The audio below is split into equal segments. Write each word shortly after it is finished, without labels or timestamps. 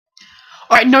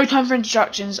Alright, no time for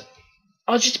introductions.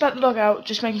 I was just about to log out,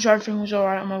 just making sure everything was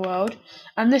alright on my world.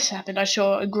 And this happened. I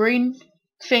saw a green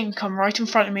thing come right in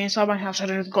front of me inside my house.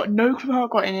 I've got no clue how I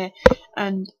got in it.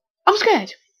 And I'm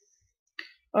scared.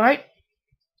 Alright?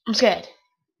 I'm scared.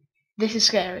 This is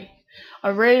scary. I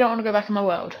really don't want to go back in my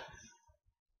world.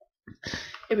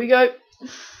 Here we go.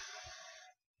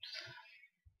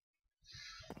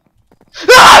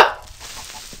 Ah!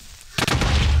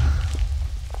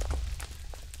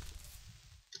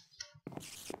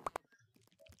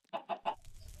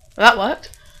 That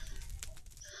worked.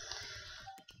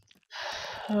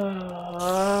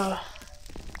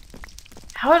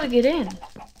 How did it get in?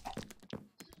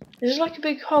 There's like a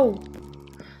big hole.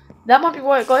 That might be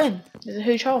why it got in. There's a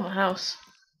huge hole in my house.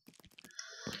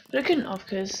 But it couldn't have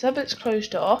because that bit's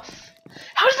closed off.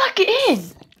 How did that get in?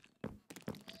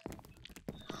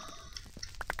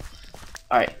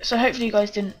 Alright, so hopefully you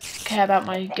guys didn't care about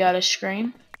my girlish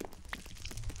scream.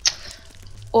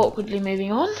 Awkwardly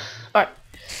moving on. Alright,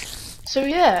 so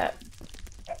yeah.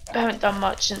 I haven't done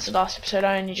much since the last episode.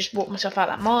 I only just walked myself out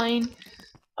of that mine.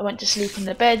 I went to sleep in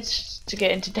the bed to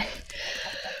get into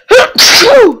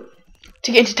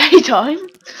daytime.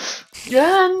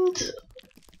 And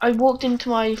I walked into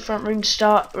my front room to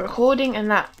start recording and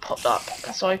that popped up.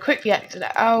 So I quickly exited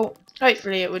it out.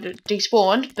 Hopefully it would have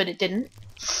despawned, but it didn't.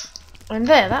 And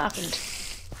there, that happened.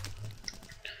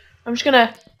 I'm just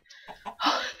gonna...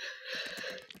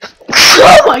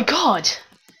 Oh my god!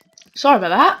 Sorry about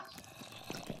that.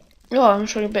 Oh, I'm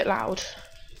just really a bit loud.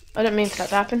 I didn't mean for that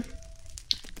to happen.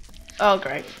 Oh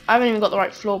great. I haven't even got the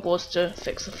right floorboards to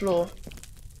fix the floor.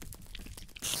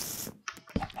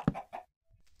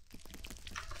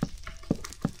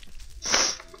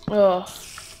 Oh.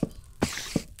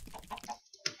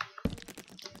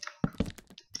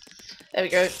 There we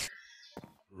go.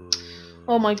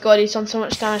 Oh my god, he's done so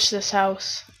much damage to this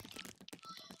house.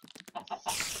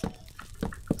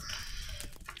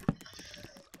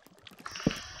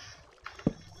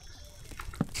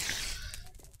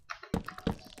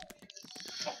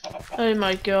 Oh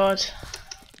my god.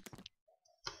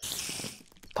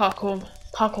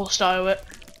 Parkour style it.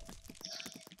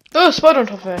 Oh, spider on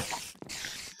top of it.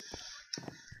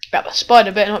 Yeah, the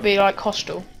spider better not be like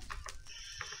hostile.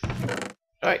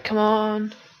 Alright, come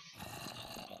on.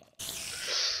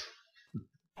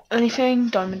 Anything?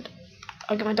 Diamond.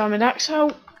 I'll get my diamond axe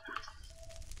out.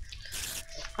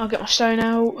 I'll get my stone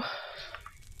out.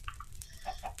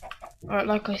 Alright,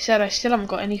 like I said, I still haven't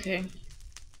got anything.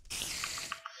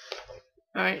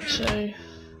 Alright, so...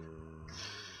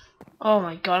 Oh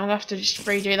my god, I'm gonna have to just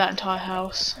redo that entire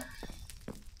house.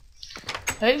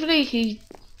 Hopefully he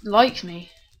likes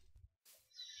me.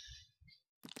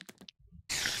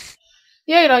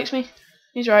 Yeah, he likes me.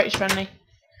 He's right, he's friendly.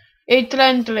 It's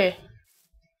friendly.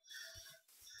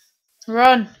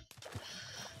 Run!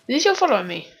 Is he still following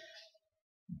me?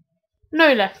 No,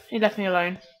 he left me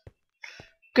alone.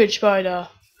 Good spider.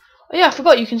 Oh yeah, I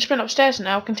forgot you can sprint upstairs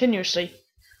now continuously.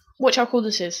 Watch how cool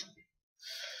this is.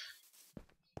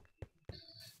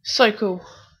 So cool.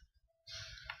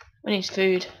 I need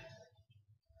food.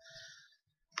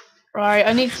 Right,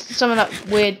 I need some of that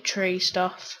weird tree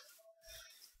stuff.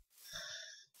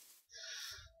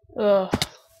 Ugh.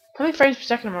 How many frames per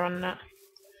second am I running at?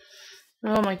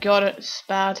 Oh my god, it's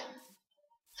bad.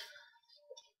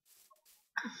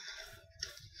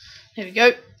 Here we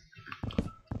go.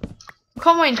 I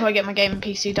can't wait until I get my gaming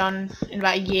PC done in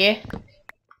about a year.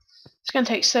 It's going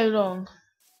to take so long.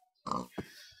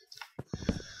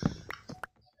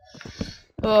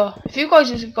 If you guys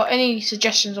have got any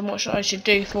suggestions on what I should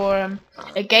do for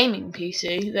a gaming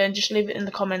PC, then just leave it in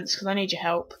the comments because I need your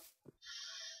help.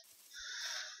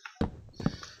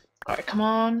 Alright, come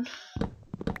on.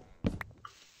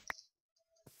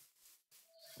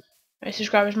 Let's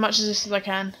just grab as much of this as I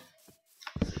can.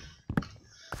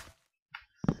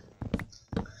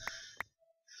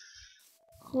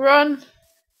 Run!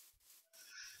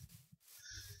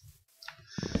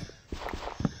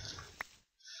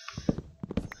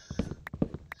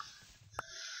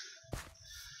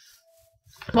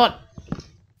 Come on!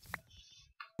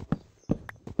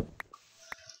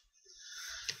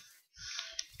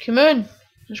 Come on!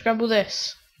 Let's grab all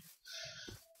this.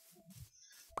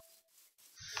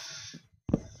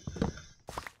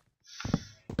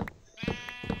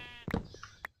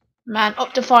 Man,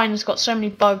 Optifine's got so many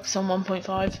bugs on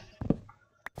 1.5.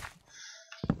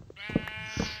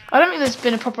 I don't think there's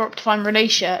been a proper Optifine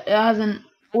release yet. It hasn't.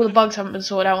 All the bugs haven't been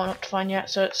sorted out on Optifine yet,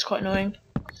 so it's quite annoying.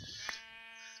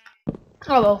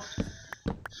 Oh well.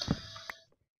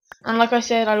 And like I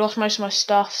said, I lost most of my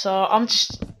stuff, so I'm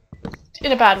just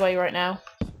in a bad way right now.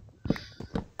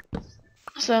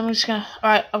 So I'm just gonna.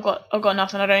 Alright, I've got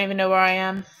nothing. I don't even know where I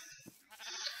am.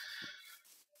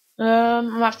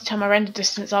 I'm gonna have to turn my render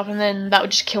distance up, and then that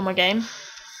would just kill my game.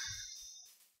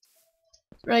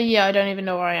 Right? Yeah, I don't even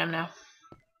know where I am now.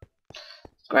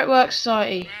 Great work,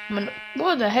 society.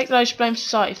 What the heck did I just blame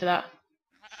society for that?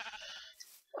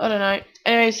 I don't know.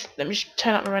 Anyways, let me just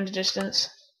turn up my render distance.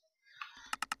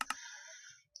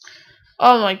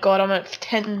 Oh my god, I'm at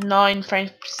 10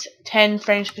 frames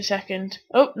per second.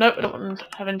 Oh, no, I don't want to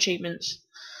have achievements.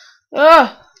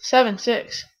 Ah, 7,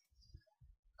 6.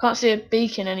 Can't see a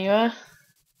beacon anywhere.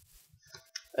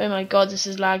 Oh my god, this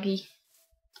is laggy.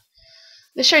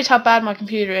 This shows how bad my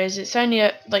computer is. It's only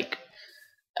at, like,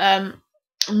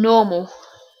 normal.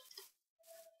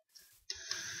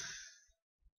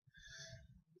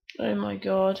 Oh my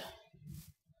god.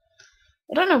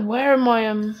 I don't know where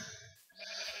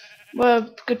where a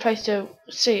good place to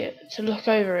see it, to look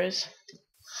over is.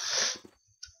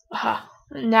 Aha,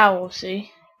 now we'll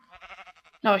see.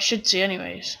 No, I should see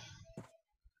anyways.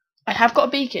 I have got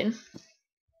a beacon.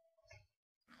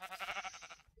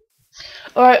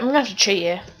 Alright, I'm gonna have to cheat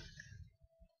here.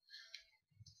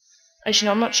 Actually,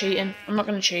 no, I'm not cheating. I'm not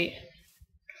gonna cheat.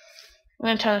 I'm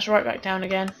gonna turn this right back down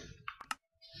again.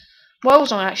 Well, I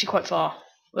was on actually quite far.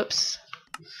 Whoops.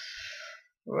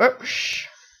 Whoops.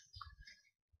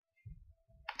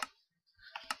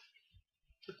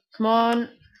 Come on.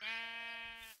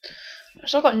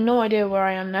 So I've got no idea where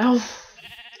I am now.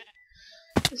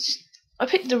 I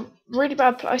picked a really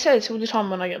bad. I say this all the time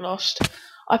when I get lost.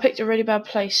 I picked a really bad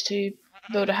place to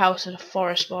build a house in a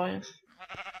forest biome.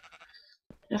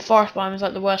 And a forest biome is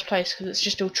like the worst place because it's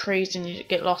just all trees and you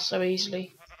get lost so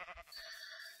easily.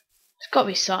 There's got to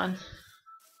be something.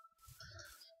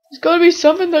 There's got to be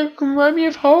something that can remind me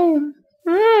of home.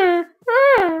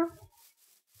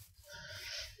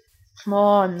 Come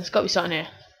on, there's got to be something here.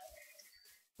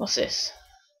 What's this?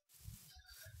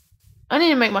 I need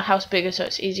to make my house bigger so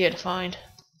it's easier to find.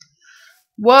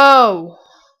 Whoa!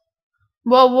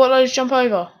 Whoa, what did I just jump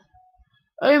over?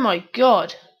 Oh my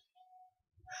god.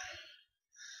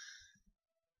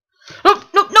 No,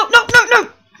 no, no, no, no, no!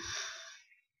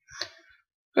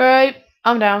 Great,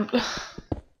 I'm down.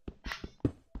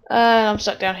 And I'm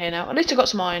stuck down here now. At least I got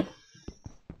some iron.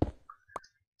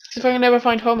 So if I can never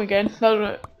find home again,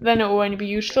 then it will only be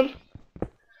useful.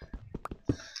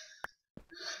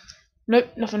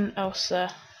 Nope, nothing else there.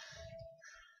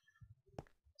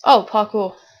 Oh,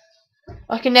 parkour.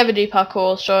 I can never do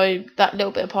parkour, so that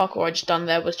little bit of parkour I just done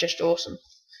there was just awesome.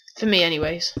 For me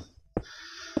anyways.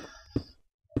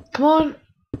 Come on.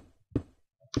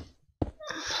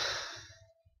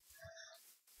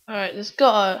 Alright, it's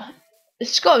gotta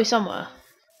be somewhere.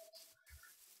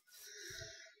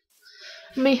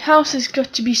 My house has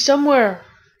got to be somewhere.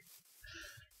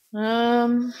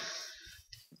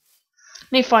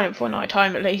 Need to find it before night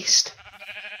time at least.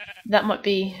 That might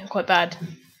be quite bad.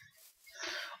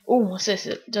 Oh, what's this?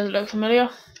 Does it look familiar?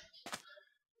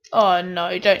 Oh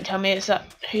no, don't tell me it's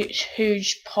that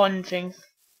huge pond thing.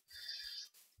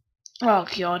 Oh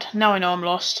god, now I know I'm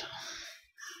lost.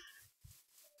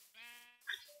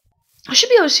 I should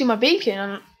be able to see my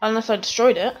beacon unless I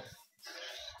destroyed it.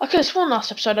 I could have sworn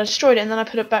last episode I destroyed it and then I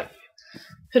put it back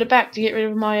to get rid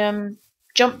of my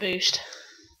jump boost.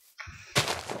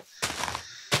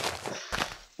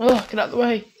 Oh, get out of the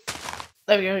way.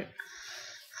 There we go.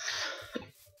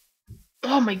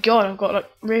 Oh my god, I've got like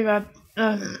really bad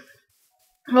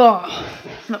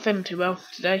not feeling too well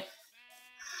today.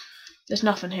 There's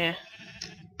nothing here.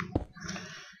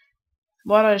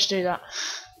 Why did I just do that?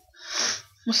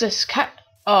 What's this? Cat?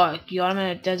 Oh god, I'm in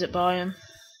a desert biome.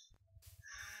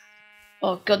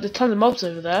 Oh god, there's tons of mobs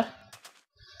over there.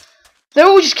 They're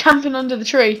all just camping under the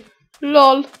tree.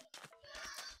 LOL.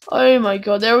 Oh my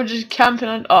god, they're all just camping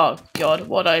under. Oh god,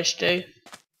 what did I just do?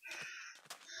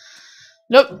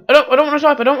 Nope, I don't want to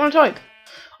type. I don't want to type.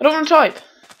 I don't want to type.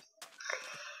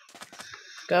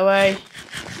 Go away.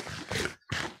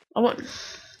 I want.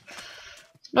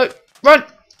 No, run.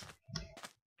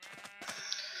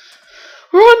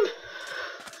 Run.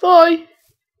 Bye.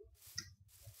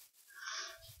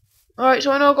 Alright,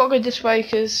 so I know I've got to go this way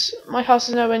because my house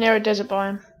is nowhere near a desert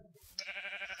biome.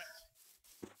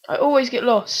 I always get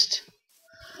lost.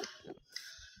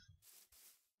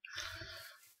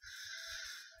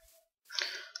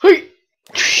 Hey!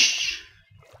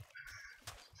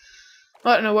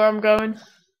 I don't know where I'm going.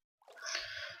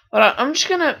 Alright, I'm just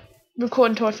gonna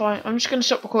record until I find. I'm just gonna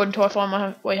stop recording until I find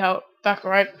my way out back.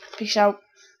 Alright, peace out.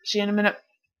 See you in a minute.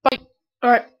 Bye.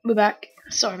 Alright, we're back.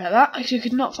 Sorry about that. I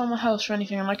could not find my house or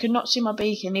anything, and I could not see my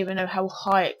beacon, even though how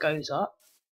high it goes up.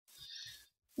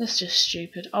 That's just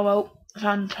stupid. Oh well, I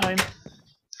found home.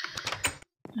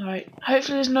 Alright,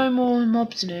 hopefully there's no more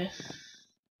mobs in here.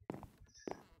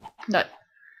 No.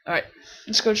 Alright,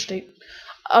 let's go to sleep.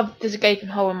 There's a gaping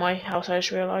hole in my house, I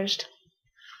just realised.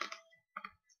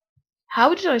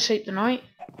 How did I sleep the night?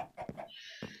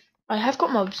 I have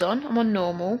got mobs on, I'm on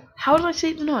normal. How did I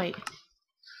sleep the night?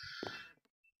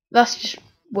 That's just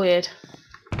weird.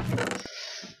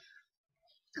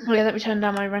 Oh yeah, let me turn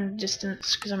down my render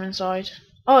distance because I'm inside.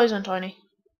 Oh, it's on tiny.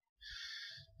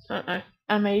 I don't know.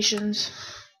 Animations.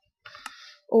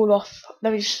 All off.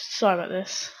 Let me just, sorry about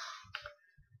this.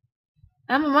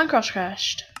 And my Minecraft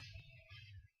crashed.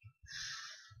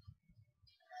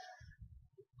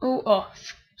 All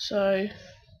off. So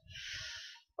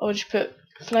I'll just put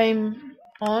flame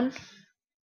on,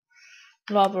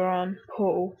 lava on,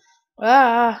 portal.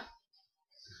 Ah!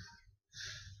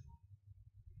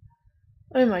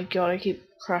 Oh my god, I keep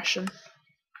crashing.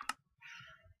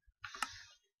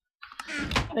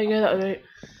 There you go, that'll do it.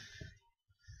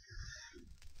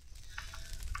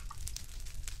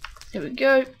 Here we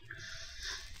go.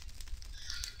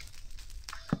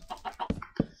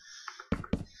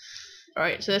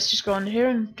 Alright, so let's just go on here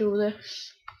and do all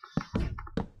this.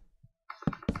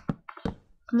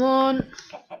 Come on.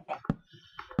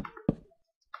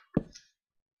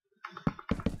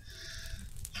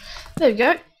 There we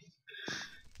go.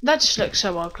 That just looks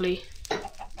so ugly.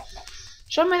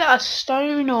 Should I make that a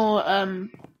stone or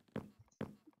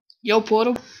your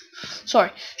portal?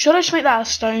 Sorry. Should I just make that a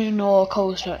stone or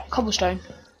cobblestone? Cobblestone.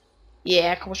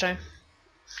 Yeah, cobblestone.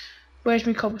 Where's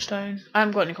my cobblestone? I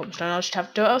haven't got any cobblestone. I'll just have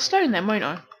to do it out of stone then, won't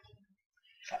I?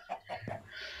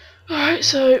 Alright,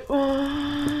 so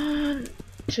 1,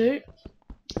 2,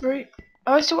 3.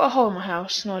 Oh, I still got a hole in my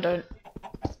house. No, I don't.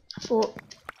 4.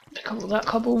 Pick up all that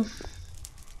cobble.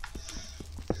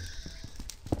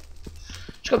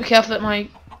 Just gotta be careful that my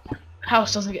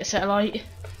house doesn't get set alight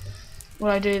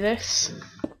when I do this.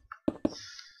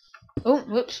 Oh,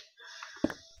 whoops.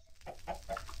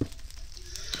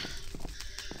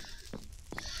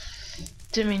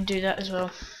 Didn't mean to do that as well.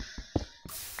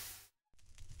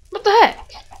 What the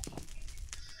heck?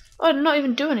 Oh, I did not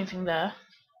even do anything there.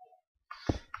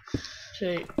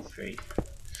 2, 3.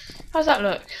 How's that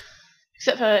look?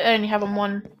 Except for I only have on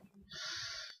one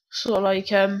sort of like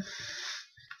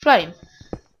flame.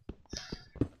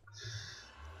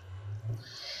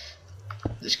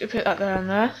 Just gonna put that down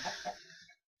there.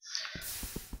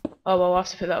 Oh well, I'll have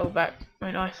to put that all back,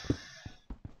 won't I?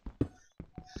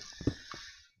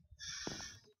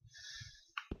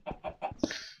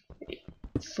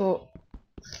 Four,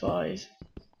 5,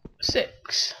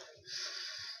 6.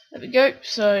 There we go.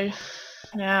 So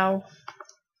now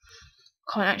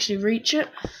can't actually reach it.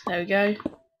 There we go.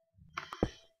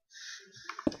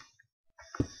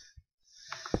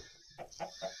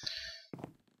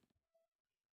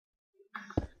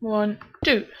 One,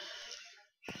 2.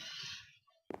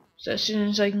 So as soon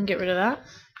as I can get rid of that.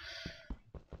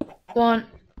 1,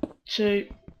 2,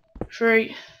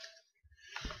 3.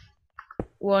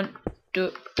 1,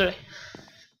 2, 3.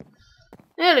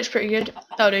 Yeah, it looks pretty good.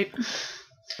 That'll do.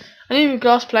 I need a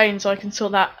glass plane so I can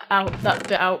sort that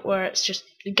bit out where it's just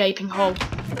a gaping hole.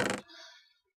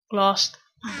 Glass.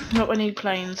 Not when I need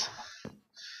planes.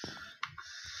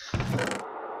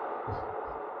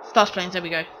 Glass planes, there we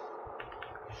go.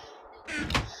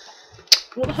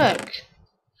 What the heck?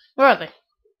 Where are they?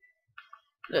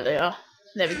 There they are.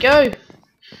 There we go.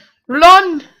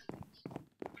 Run!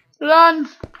 Run!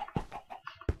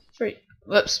 3.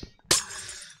 Whoops.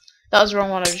 That was the wrong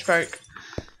one I just broke.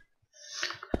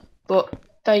 But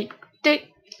they did.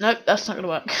 Nope, that's not gonna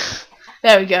work.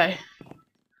 There we go.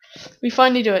 We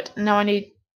finally do it. Now I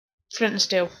need flint and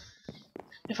steel.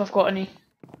 If I've got any.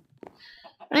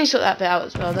 I need to sort that bit out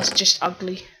as well. That's just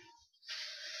ugly.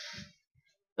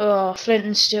 Oh, flint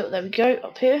and steel. There we go.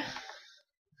 Up here.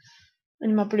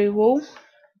 In my blue wall.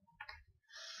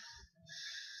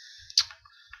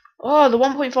 Oh, the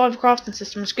 1.5 crafting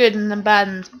system is good and then bad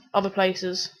in other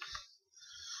places.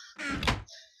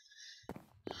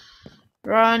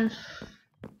 Run.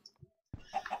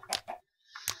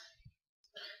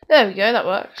 There we go, that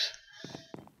works.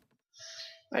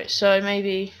 Right, so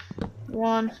maybe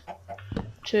 1,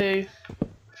 2,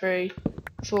 3,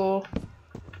 4,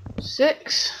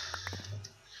 6.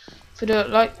 If we do it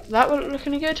like that, will it look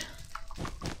any good?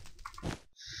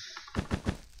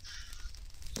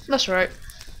 That's right.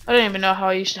 I don't even know how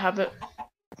I used to have it.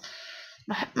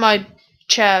 My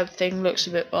chair thing looks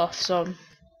a bit off, so I'm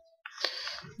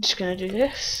just gonna do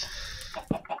this.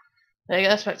 There you go,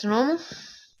 that's back to normal.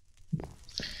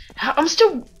 I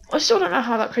still don't know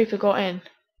how that creeper got in.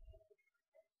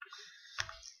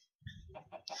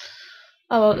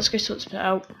 Oh well, let's go sort this bit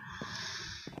out.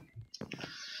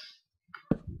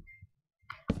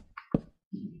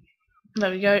 There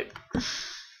we go.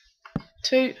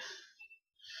 2.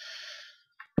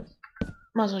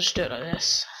 Might as well just do it like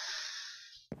this.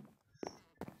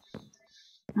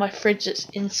 My fridge that's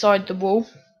inside the wall.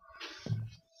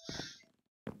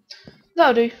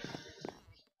 That'll do.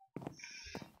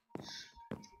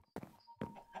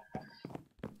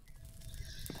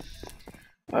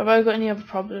 Have I got any other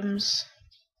problems?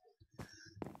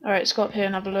 Alright, let's go up here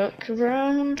and have a look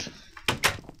around.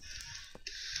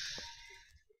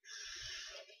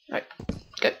 Right,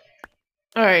 go.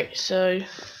 Alright, so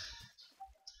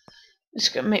let's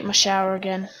go make my shower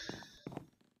again.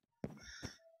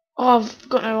 Oh, I've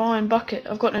got no iron bucket.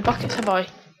 I've got no buckets, have I?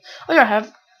 Oh yeah, I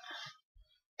have.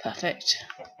 Perfect.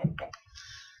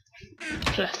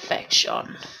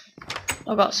 Perfection.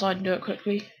 I'll go outside and do it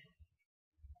quickly.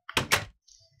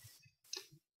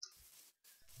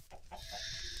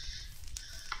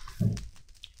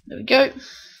 There we go.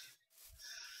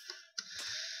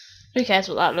 Who cares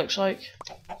what that looks like?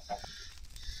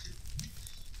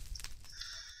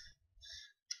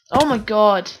 Oh my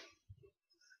god.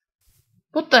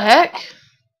 What the heck?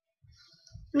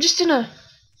 I'm just in a...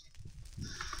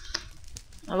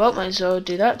 I might as well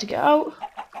do that to get out.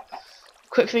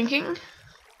 Quick thinking.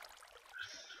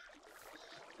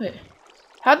 Wait.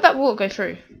 How did that water go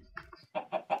through?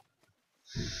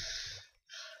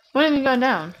 Wasn't even going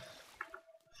down.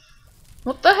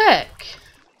 What the heck?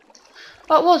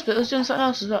 Oh, it was, but it was doing something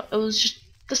else as well. It was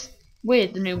just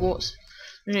weird, the new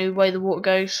way the water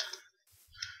goes.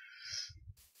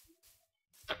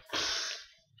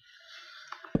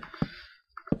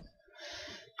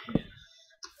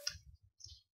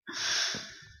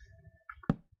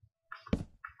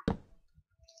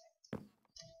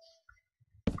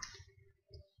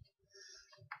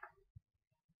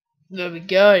 There we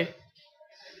go.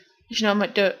 You know, I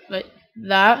might do it like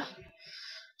that,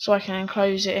 so I can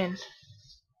enclose it in.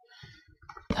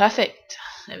 Perfect.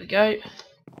 There we go.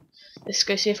 Let's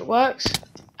go see if it works.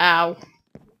 Ow.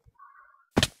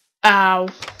 Ow.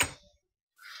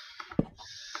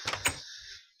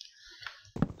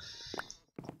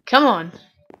 Come on.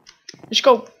 Let's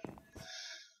go.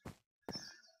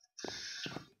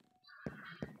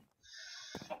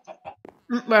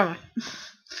 Where am I?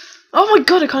 Oh my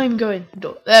god, I can't even go in.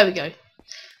 There we go.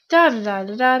 Da da da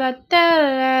da da da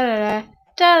da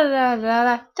da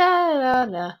da da da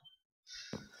da.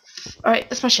 Alright,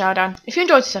 that's my shower done. If you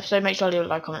enjoyed this episode, make sure to leave a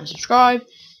like, comment, and subscribe.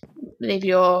 Leave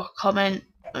your comment.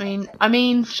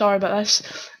 Sorry about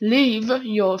this. Leave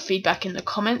your feedback in the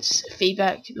comments.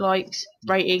 Feedback, likes,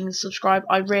 ratings, subscribe.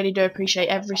 I really do appreciate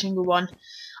every single one.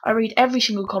 I read every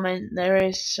single comment there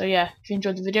is. So yeah, if you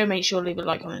enjoyed the video, make sure to leave a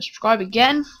like, comment, and subscribe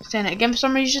again. Saying it again for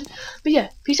some reason. But yeah,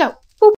 peace out.